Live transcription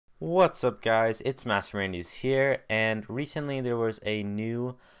What's up guys, it's Master Randy's here, and recently there was a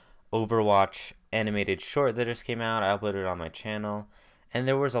new Overwatch animated short that just came out. I uploaded it on my channel, and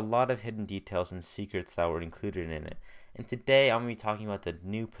there was a lot of hidden details and secrets that were included in it. And today I'm going to be talking about the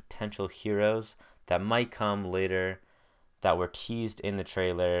new potential heroes that might come later that were teased in the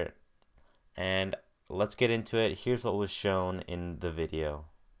trailer, and let's get into it. Here's what was shown in the video.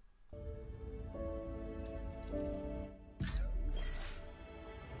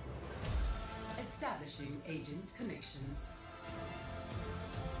 Establishing agent connections.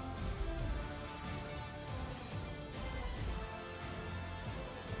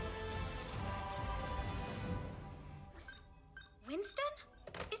 Winston?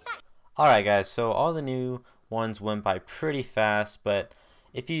 Is that... Alright guys, so all the new ones went by pretty fast, but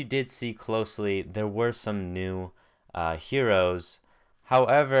if you did see closely, there were some new heroes.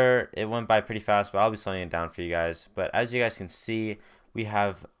 However, it went by pretty fast, but I'll be slowing it down for you guys. But as you guys can see, we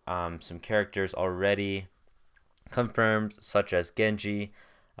have some characters already confirmed, such as Genji,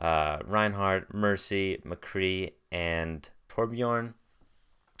 Reinhardt, Mercy, McCree, and Torbjorn.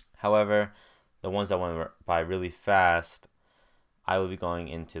 However, the ones that went by really fast, I will be going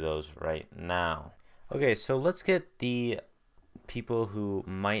into those right now. Okay, so let's get the people who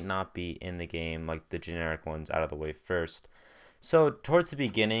might not be in the game, like the generic ones, out of the way first. So towards the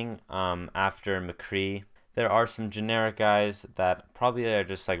beginning, after McCree, there are some generic guys that probably are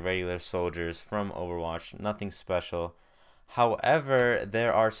just like regular soldiers from Overwatch, nothing special. However,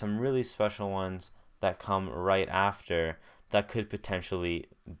 there are some really special ones that come right after that could potentially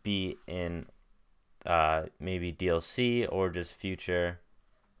be in maybe DLC or just future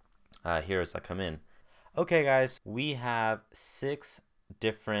heroes that come in. Okay guys, we have 6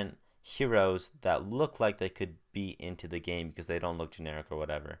 different heroes that look like they could be into the game because they don't look generic or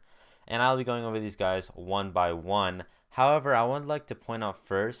whatever. And I'll be going over these guys one by one. However, I would like to point out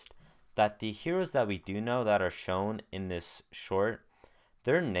first that the heroes that we do know that are shown in this short,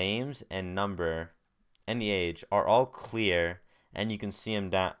 their names and number and the age are all clear, and you can see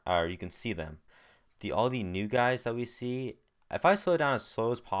them you can see them. All the new guys that we see, if I slow it down as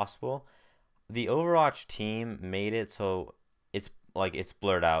slow as possible, the Overwatch team made it so it's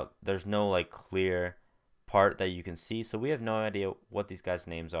blurred out. There's no like clear part that you can see, so we have no idea what these guys'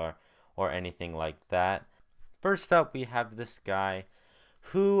 names are or anything like that. First up, we have this guy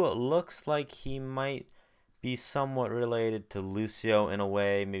who looks like he might be somewhat related to Lucio in a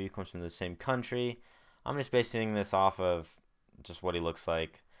way. Maybe he comes from the same country. I'm just basing this off of just what he looks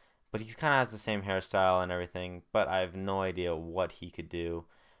like, but he kind of has the same hairstyle and everything, but I have no idea what he could do.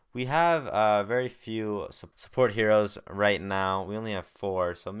 We have very few support heroes right now. We only have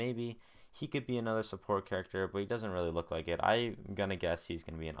 4, so maybe he could be another support character, but he doesn't really look like it. I'm gonna guess he's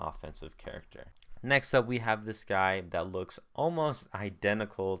gonna be an offensive character. Next up, we have this guy that looks almost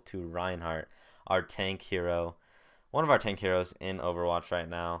identical to Reinhardt, our tank hero, one of our tank heroes in Overwatch right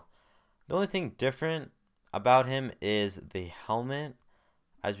now. The only thing different about him is the helmet.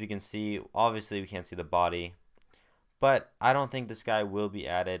 As we can see, obviously we can't see the body, but I don't think this guy will be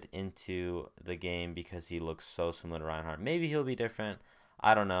added into the game because he looks so similar to Reinhardt. Maybe he'll be different,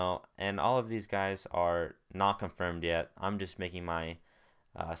 I don't know. And all of these guys are not confirmed yet. I'm just making my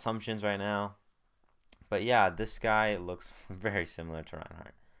assumptions right now. But yeah, this guy looks very similar to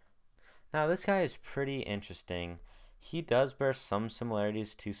Reinhardt. Now this guy is pretty interesting. He does bear some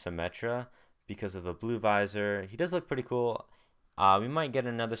similarities to Symmetra because of the blue visor. He does look pretty cool. We might get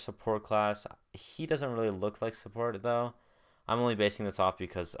another support class. He doesn't really look like support though. I'm only basing this off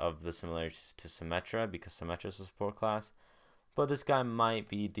because of the similarities to Symmetra, because Symmetra is a support class. But this guy might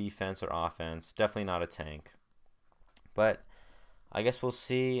be defense or offense. Definitely not a tank. But I guess we'll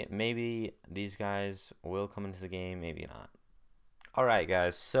see. Maybe these guys will come into the game, maybe not. Alright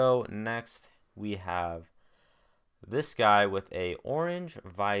guys, so next we have this guy with a orange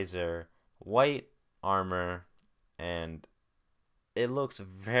visor, white armor, and it looks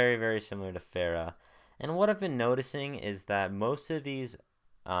very, very similar to Pharah. And what I've been noticing is that most of these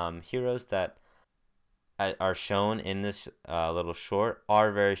heroes that are shown in this little short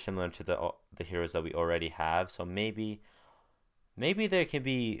are very similar to the heroes that we already have. So maybe there could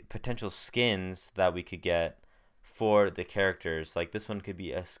be potential skins that we could get for the characters. Like this one could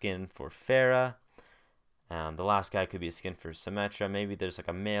be a skin for Pharah. The last guy could be a skin for Symmetra. Maybe there's like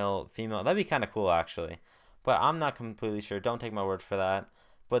a male, female. That'd be kind of cool actually. But I'm not completely sure. Don't take my word for that.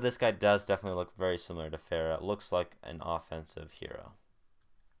 But this guy does definitely look very similar to Pharah. Looks like an offensive hero.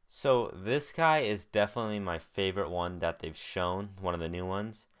 So this guy is definitely my favorite one that they've shown. One of the new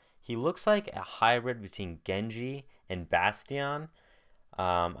ones. He looks like a hybrid between Genji and Bastion.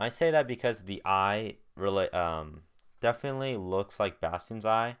 I say that because the eye definitely looks like Bastion's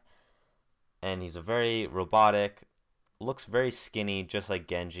eye. and he's a very robotic, looks very skinny, just like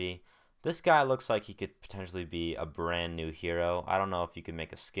Genji. This guy looks like he could potentially be a brand new hero. I don't know if you could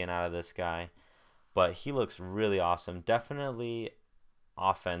make a skin out of this guy, but he looks really awesome. Definitely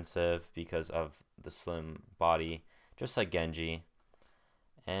offensive because of the slim body, just like Genji.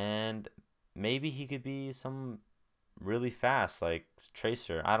 And maybe he could be some really fast, like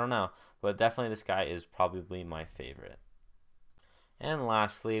Tracer. I don't know, but definitely this guy is probably my favorite. And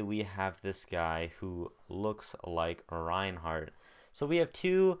lastly, we have this guy who looks like Reinhardt. So we have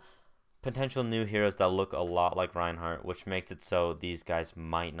two potential new heroes that look a lot like Reinhardt, which makes it so these guys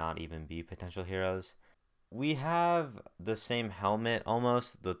might not even be potential heroes. We have the same helmet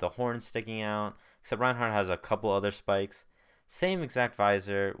almost, with the horns sticking out, except Reinhardt has a couple other spikes. Same exact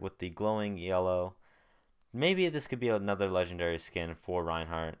visor with the glowing yellow. Maybe this could be another legendary skin for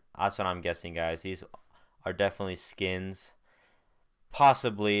Reinhardt. That's what I'm guessing, guys. These are definitely skins.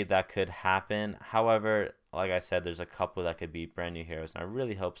 Possibly that could happen. However, like I said, there's a couple that could be brand new heroes, and I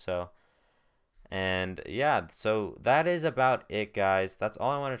really hope so. And yeah, so that is about it, guys. That's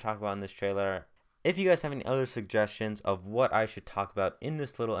all I want to talk about in this trailer. If you guys have any other suggestions of what I should talk about in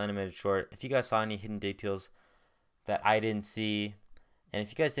this little animated short, if you guys saw any hidden details that I didn't see, and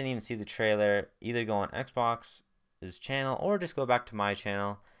if you guys didn't even see the trailer, either go on Xbox's channel or just go back to my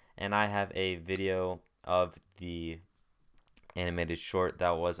channel, and I have a video of the animated short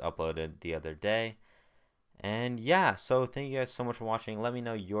that was uploaded the other day. And yeah, so thank you guys so much for watching. Let me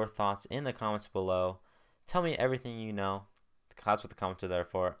know your thoughts in the comments below. Tell me everything you know. That's what the comments are there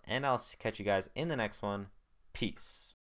for. And I'll catch you guys in the next one. Peace.